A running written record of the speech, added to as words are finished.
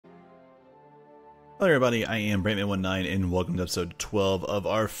Hello everybody, I am Brantman19 and welcome to episode 12 of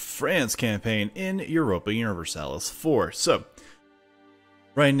our France campaign in Europa Universalis 4. So,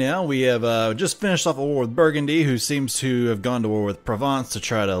 right now we have just finished off a war with Burgundy, who seems to have gone to war with Provence to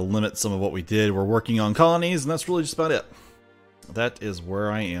try to limit some of what we did. We're working on colonies, and that's really just about it. That is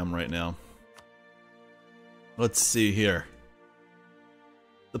where I am right now. Let's see here.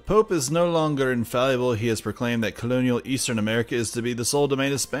 The Pope is no longer infallible. He has proclaimed that colonial Eastern America is to be the sole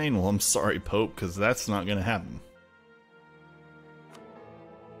domain of Spain. Well, I'm sorry, Pope, because that's not going to happen.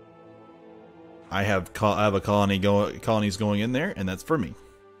 I have a colonies going in there, and that's for me,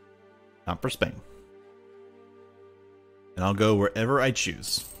 not for Spain. And I'll go wherever I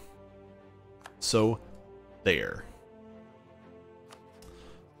choose. So, there.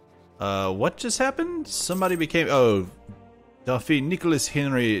 What just happened? Somebody became... Oh... Dauphin Nicholas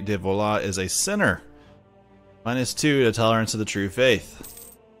Henry de Valois is a sinner. -2 to tolerance of the true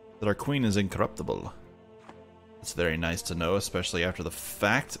faith. That our queen is incorruptible. It's very nice to know, especially after the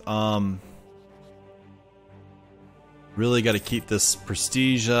fact. Really got to keep this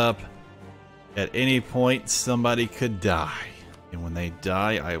prestige up. At any point, somebody could die. And when they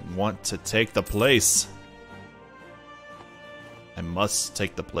die, I want to take the place. I must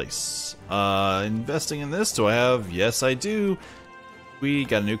take the place. Investing in this, do I have? Yes, I do. We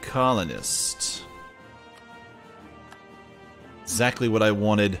got a new colonist. Exactly what I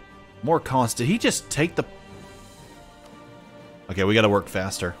wanted. More cost. Did he just take the... Okay, we gotta work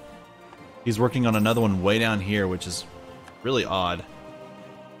faster. He's working on another one way down here, which is really odd.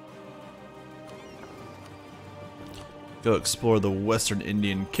 Go explore the western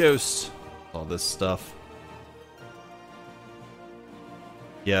Indian coast. All this stuff.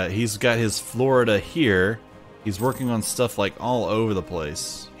 Yeah, he's got his Florida here. He's working on stuff like all over the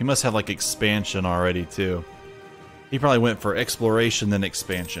place. He must have like expansion already too. He probably went for exploration then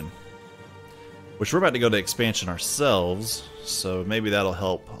expansion. Which we're about to go to expansion ourselves, so maybe that'll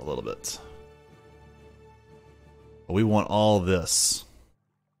help a little bit. But we want all this.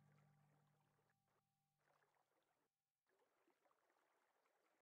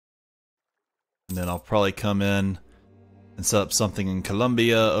 And then I'll probably come in and set up something in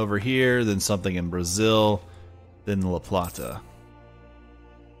Colombia over here, then something in Brazil, then La Plata.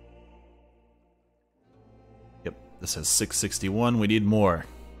 Yep, this has 661. We need more.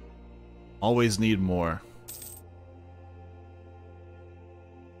 Always need more.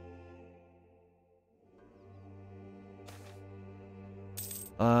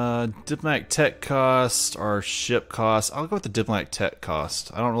 Diplomatic tech cost, our ship cost. I'll go with the diplomatic tech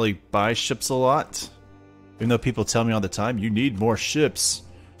cost. I don't really buy ships a lot. Even though people tell me all the time, you need more ships.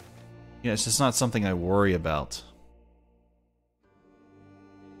 Yeah, it's just not something I worry about.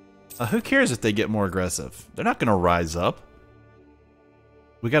 Who cares if they get more aggressive? They're not going to rise up.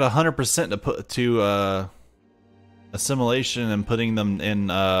 We got 100% to put to assimilation and putting them in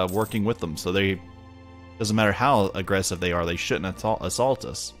working with them. So they doesn't matter how aggressive they are, they shouldn't assault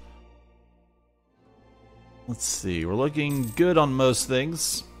us. Let's see, we're looking good on most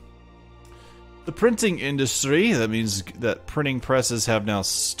things. The printing industry, that means that printing presses have now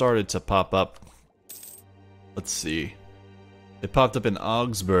started to pop up. Let's see. It popped up in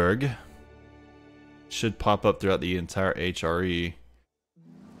Augsburg. Should pop up throughout the entire HRE.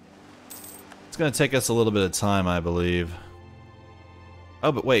 It's going to take us a little bit of time, I believe.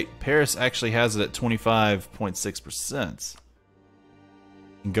 Oh, but wait. Paris actually has it at 25.6%.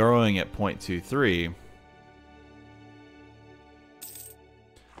 And growing at 0.23.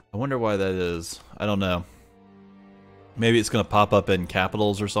 I wonder why that is. I don't know. Maybe it's going to pop up in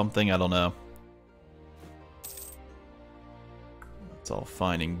capitals or something. I don't know. It's all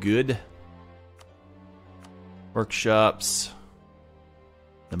fine and good. Workshops.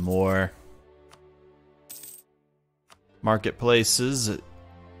 The more. Marketplaces.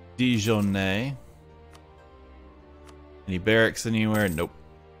 Dijonais. Any barracks anywhere? Nope.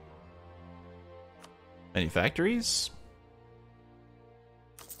 Any factories?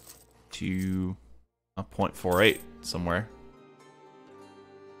 To 0.48 somewhere.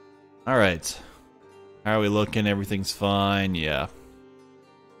 Alright. How are we looking? Everything's fine. Yeah.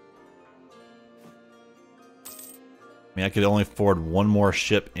 I mean, I could only afford one more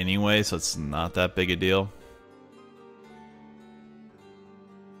ship anyway, so it's not that big a deal.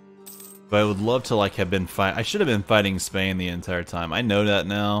 But I would love to like have been fight. I should have been fighting Spain the entire time. I know that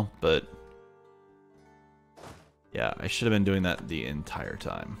now, but yeah, I should have been doing that the entire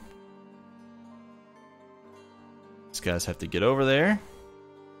time. These guys have to get over there.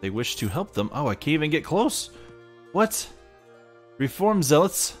 They wish to help them. Oh, I can't even get close. What? Reform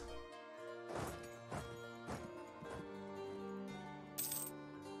zealots?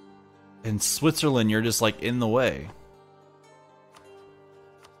 In Switzerland, you're just like in the way.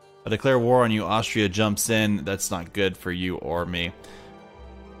 I declare war on you, Austria jumps in. That's not good for you or me.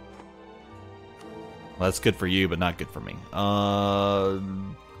 Well, that's good for you, but not good for me.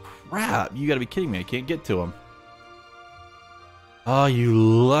 Crap. You gotta be kidding me. I can't get to him. Oh, you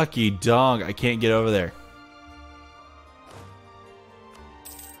lucky dog. I can't get over there.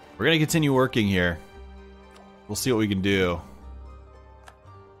 We're gonna continue working here. We'll see what we can do.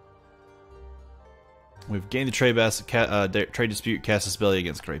 We've gained the trade dispute, cast a spell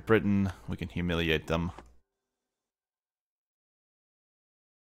against Great Britain. We can humiliate them.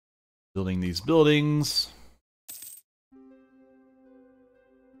 Building these buildings.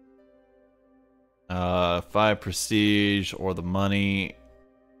 5 prestige or the money.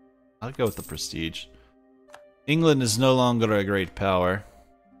 I'll go with the prestige. England is no longer a great power.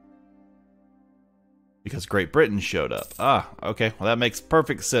 Because Great Britain showed up. Ah, okay. Well, that makes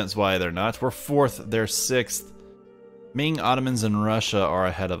perfect sense why they're not. We're 4th, they're 6th. Ming, Ottomans, and Russia are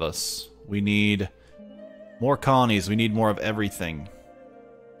ahead of us. We need more colonies. We need more of everything.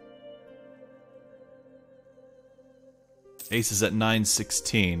 Ace is at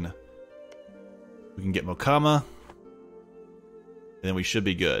 916. We can get Mokama. And then we should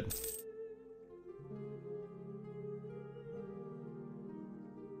be good.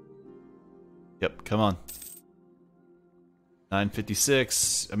 Yep, come on.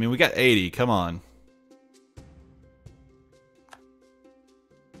 956. I mean, we got 80. Come on.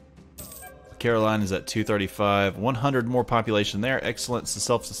 Carolina is at 235. 100 more population there. Excellent.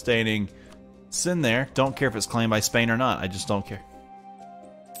 Self-sustaining. It's in there. Don't care if it's claimed by Spain or not. I just don't care.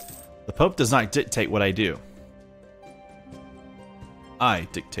 The Pope does not dictate what I do. I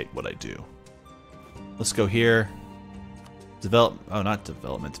dictate what I do. Let's go here. Develop. Oh, not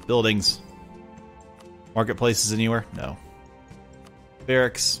development. Buildings. Marketplaces anywhere? No.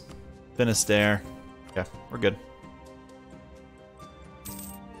 Barracks. Finisterre. Yeah, we're good.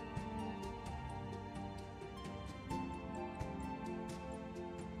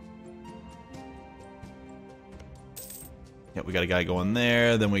 Yeah, we got a guy going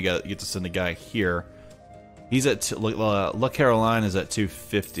there. Then we get to send a guy here. He's at La Caroline is at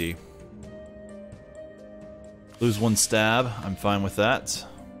 250. Lose 1 stab. I'm fine with that.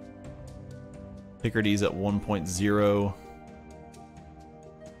 Picardy's at 1.0.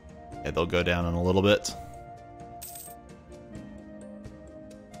 Yeah, they'll go down in a little bit.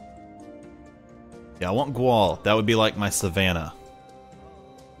 Yeah, I want Gual. That would be like my Savannah.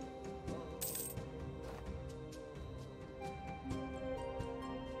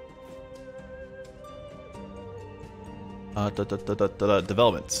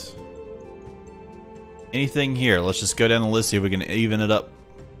 Development. Anything here? Let's just go down the list, see if we can even it up.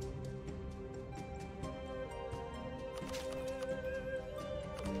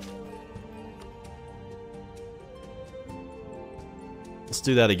 Let's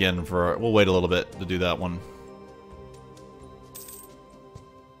do that again for... We'll wait a little bit to do that one.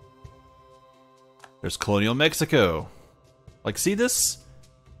 There's colonial Mexico. Like, see this?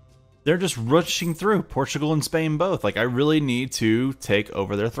 They're just rushing through. Portugal and Spain both. Like, I really need to take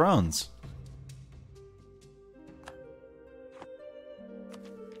over their thrones.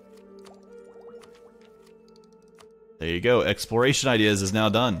 There you go. Exploration Ideas is now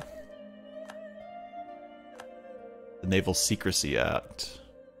done. The Naval Secrecy Act.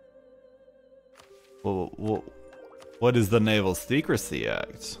 Well, what is the Naval Secrecy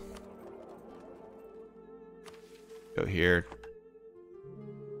Act? Go here.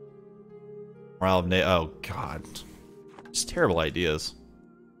 Morale of oh god. Just terrible ideas.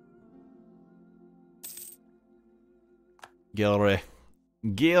 Gilray.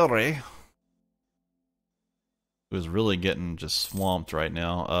 Who's really getting just swamped right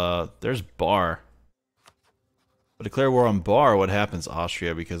now. There's Bar. But declare war on Bar, what happens,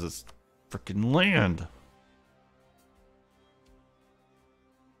 Austria, because it's freaking land.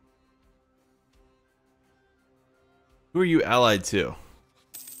 Who are you allied to?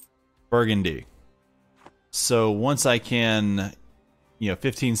 Burgundy. So once I can,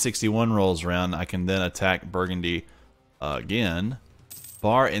 1561 rolls around, I can then attack Burgundy again.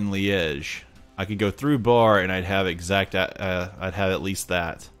 Bar and Liège. I could go through Bar and I'd have I'd have at least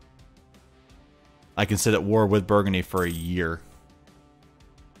that. I can sit at war with Burgundy for a year.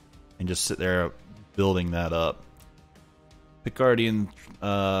 And just sit there building that up. Picardian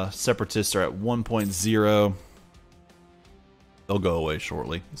separatists are at 1.0. They'll go away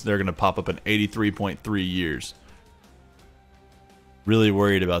shortly. So they're going to pop up in 83.3 years. Really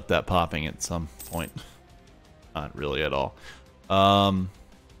worried about that popping at some point. Not really at all.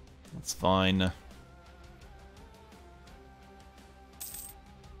 That's fine.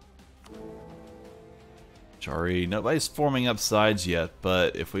 Sorry, nobody's forming up sides yet,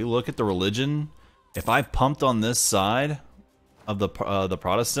 but if we look at the religion, if I pumped on this side of the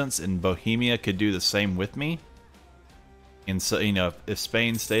Protestants and Bohemia could do the same with me, and so, you know, if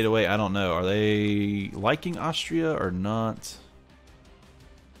Spain stayed away, I don't know. Are they liking Austria or not?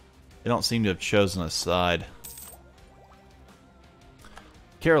 They don't seem to have chosen a side.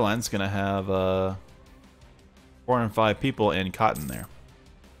 Caroline's going to have 405 people in cotton there.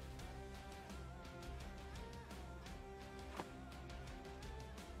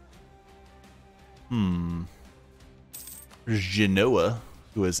 There's Genoa,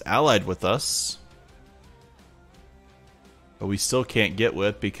 who is allied with us. But we still can't get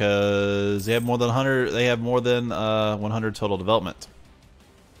with because they have more than 100. They have more than 100 total development.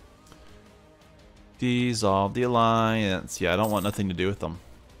 Dissolve the alliance. Yeah, I don't want nothing to do with them.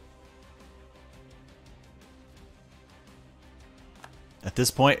 At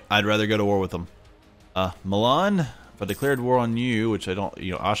this point, I'd rather go to war with them. Milan, if I declared war on you, which I don't,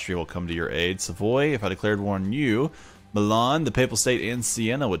 you know, Austria will come to your aid. Savoy, if I declared war on you, Milan, the Papal State, and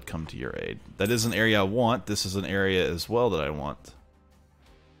Siena would come to your aid. That is an area I want. This is an area as well that I want.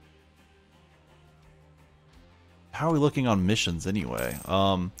 How are we looking on missions anyway?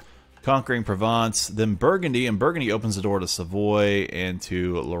 Conquering Provence, then Burgundy, and Burgundy opens the door to Savoy and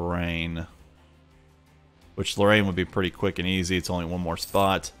to Lorraine. Which Lorraine would be pretty quick and easy. It's only one more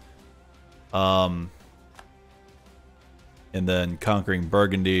spot. And then conquering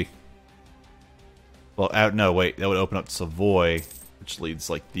Burgundy. Well, no, wait. That would open up Savoy, which leads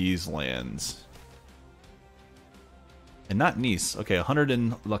like these lands. And not Nice. Okay, 100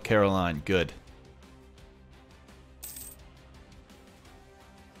 in La Caroline. Good.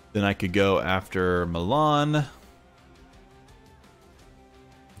 Then I could go after Milan.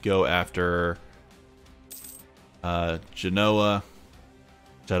 Go after Genoa,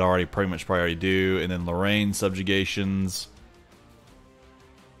 which I'd already pretty already do. And then Lorraine subjugations.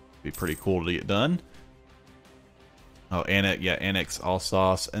 Be pretty cool to get done. Oh, annex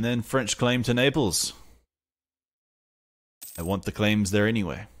Alsace. And then French claim to Naples. I want the claims there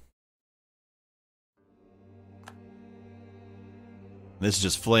anyway. This is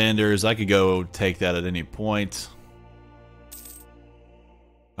just Flanders. I could go take that at any point.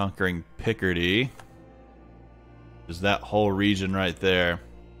 Conquering Picardy. There's that whole region right there.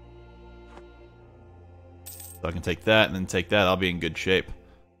 So I can take that and then take that. I'll be in good shape.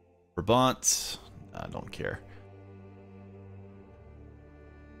 Brabant. I don't care.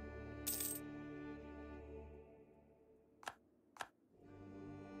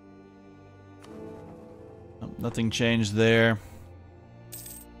 Nothing changed there.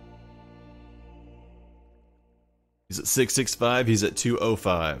 He's at 665. He's at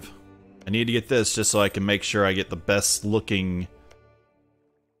 205. I need to get this just so I can make sure I get the best looking.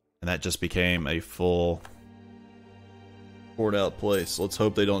 And that just became a full poured out place. Let's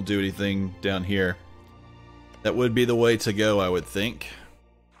hope they don't do anything down here. That would be the way to go, I would think.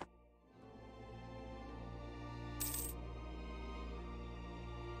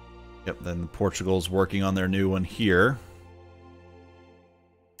 Yep, then Portugal's working on their new one here.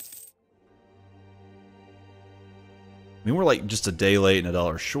 I mean, we're like just a day late and a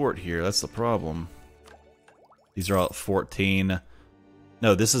dollar short here. That's the problem. These are all at 14.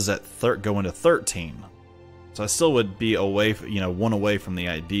 No, this is at going to 13. So I still would be away, you know, one away from the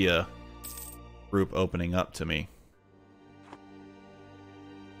idea group opening up to me.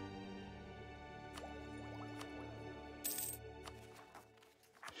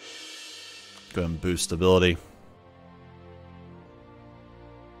 Go ahead and boost stability.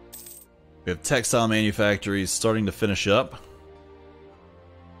 We have textile manufactories starting to finish up,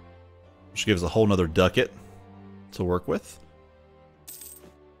 which gives a whole nother ducat to work with.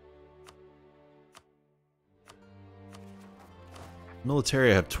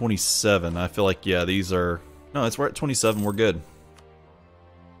 Military, I have 27. I feel like, yeah, these are... No, we're at 27. We're good.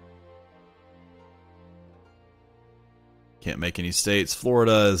 Can't make any states.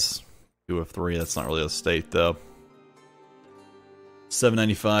 Florida is 2 of 3. That's not really a state, though.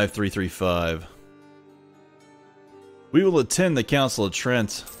 795, 335. We will attend the Council of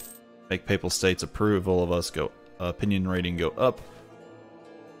Trent. Make Papal States approval of us go opinion rating go up.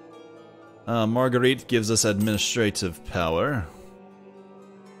 Marguerite gives us administrative power.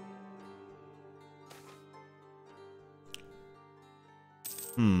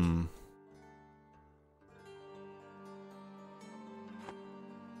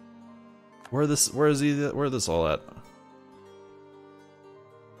 Where is this all at?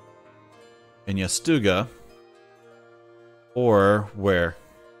 In Yastuga, or where?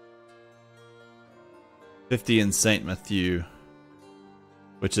 50 in Saint Matthew,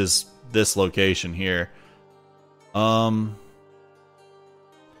 which is this location here. I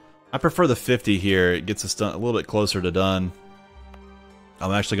prefer the 50 here. It gets us done a little bit closer to done.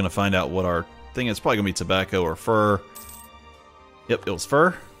 I'm actually going to find out what our thing is. It's probably going to be tobacco or fur. Yep, it was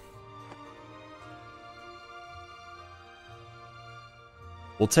fur.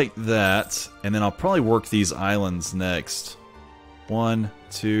 We'll take that, and then I'll probably work these islands next. 1,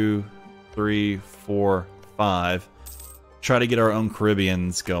 2, 3, 4, 5. Try to get our own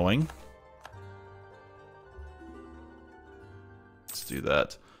Caribbeans going. Let's do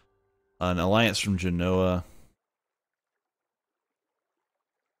that. An alliance from Genoa.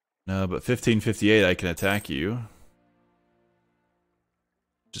 No, but 1558 I can attack you.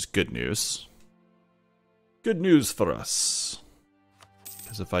 Which is good news. Good news for us.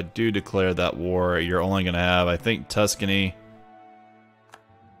 Because if I do declare that war, you're only going to have, I think, Tuscany.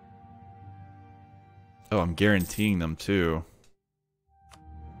 Oh, I'm guaranteeing them too.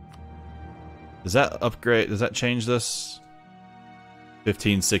 Does that upgrade, does that change this?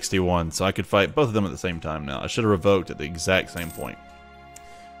 1561, so I could fight both of them at the same time now. I should have revoked at the exact same point.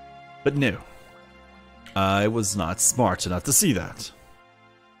 But no. I was not smart enough to see that.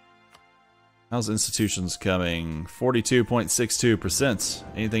 How's institutions coming? 42.62%.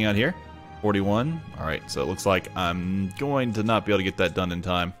 Anything out here? 41. Alright, so it looks like I'm going to not be able to get that done in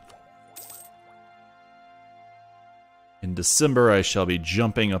time. In December, I shall be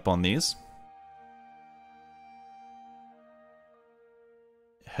jumping up on these.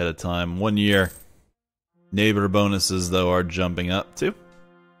 Ahead of time. 1 year. Neighbor bonuses, though, are jumping up, too.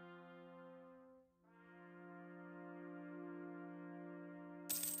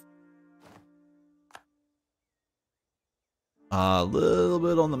 A little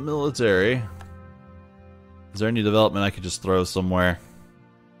bit on the military. Is there any development I could just throw somewhere?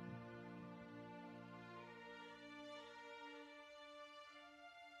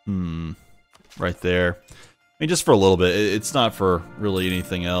 Right there. I mean, just for a little bit. It's not for really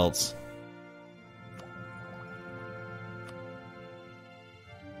anything else.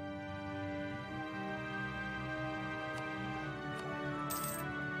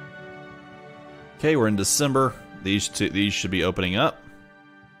 Okay, we're in December. These should be opening up.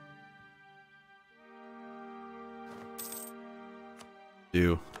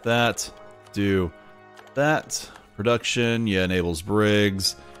 Do that. Do that. Production, yeah, enables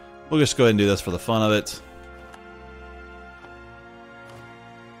brigs. We'll just go ahead and do this for the fun of it.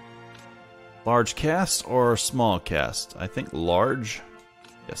 Large cast or small cast? I think large.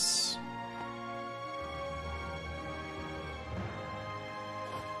 Yes.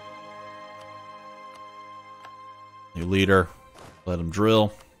 New leader. Let him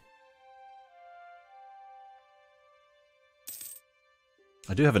drill.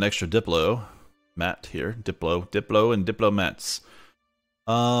 I do have an extra Diplo mat here. Diplo, and diplomats.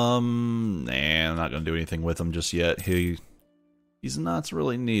 Nah, I'm not gonna do anything with him just yet. He's not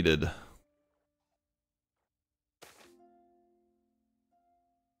really needed.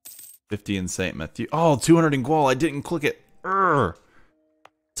 $50 in St. Matthew. Oh, 200 in Gual. I didn't click it. Urgh.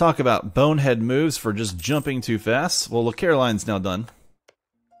 Talk about bonehead moves for just jumping too fast. Well, look, Caroline's now done.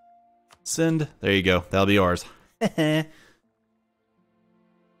 Send. There you go. That'll be ours.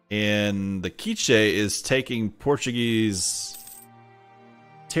 And the Quiche is taking Portuguese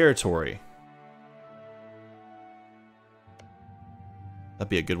territory. That'd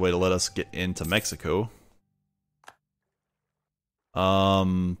be a good way to let us get into Mexico.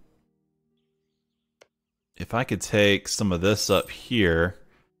 If I could take some of this up here,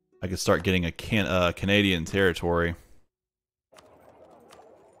 I could start getting a Canadian territory.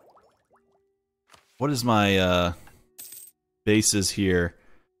 What is my bases here?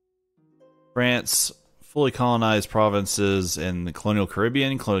 France, fully colonized provinces in the colonial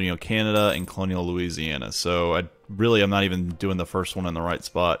Caribbean, colonial Canada, and colonial Louisiana. So I'm not even doing the first one in the right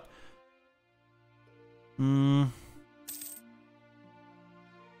spot.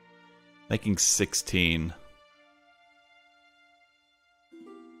 Making 16.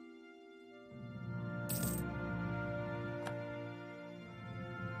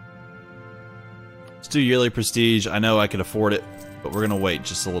 Let's do yearly prestige. I know I can afford it, but we're gonna wait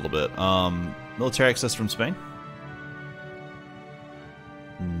just a little bit. Military access from Spain?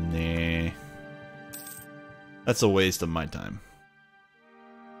 Nah. That's a waste of my time.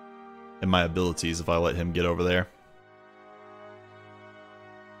 And my abilities if I let him get over there.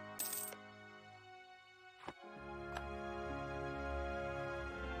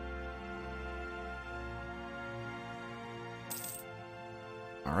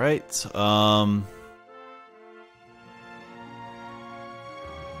 Alright,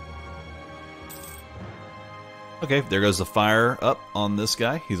 okay, there goes the fire up on this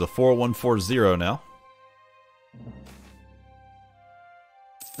guy. He's a 4140 now.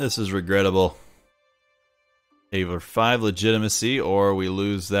 This is regrettable. Either 5 legitimacy, or we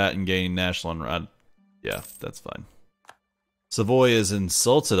lose that and gain national. Yeah, that's fine. Savoy has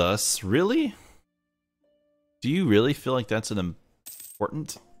insulted us. Really? Do you really feel like that's an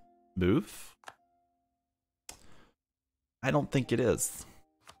important move? I don't think it is.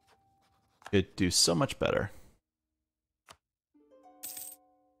 It'd do so much better.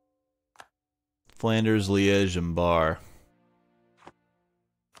 Flanders, Liège, and Bar.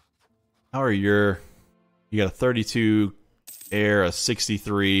 How are your... You got a 32 air, a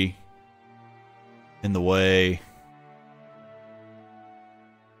 63 in the way.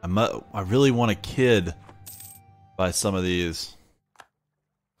 I really want a kid by some of these.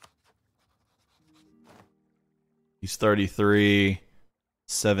 He's 33,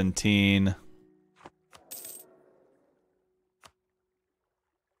 17.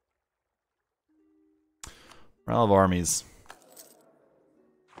 Morale of armies.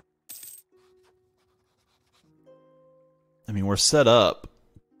 I mean, we're set up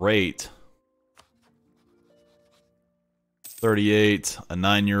great. 38, a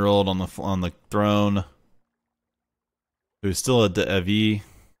 9-year-old on the throne, who's still a V.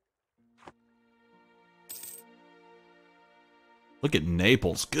 Look at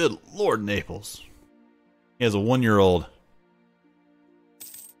Naples. Good Lord, Naples. He has a 1-year-old.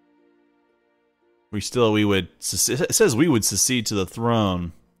 We would. It says we would secede to the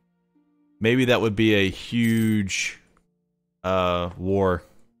throne. Maybe that would be a huge war.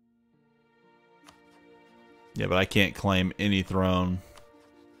 Yeah, but I can't claim any throne.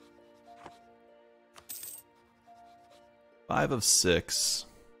 5 of 6.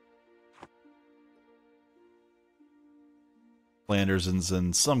 Flanders is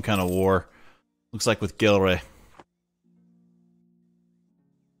in some kind of war. Looks like with Gilray.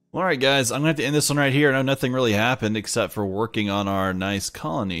 Alright guys, I'm going to have to end this one right here. I know nothing really happened except for working on our nice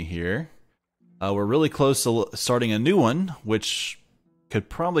colony here. We're really close to starting a new one, which could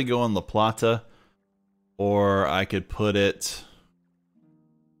probably go on La Plata. Or I could put it...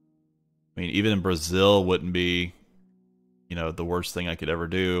 I mean, even in Brazil wouldn't be, you know, the worst thing I could ever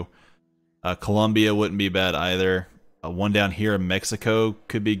do. Colombia wouldn't be bad either. One down here in Mexico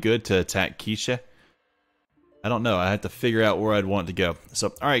could be good to attack Quiche. I don't know. I have to figure out where I'd want to go.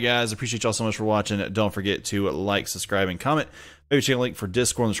 So, alright guys, appreciate y'all so much for watching. Don't forget to like, subscribe, and comment. Maybe check the link for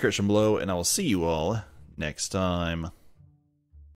Discord in the description below, and I will see you all next time.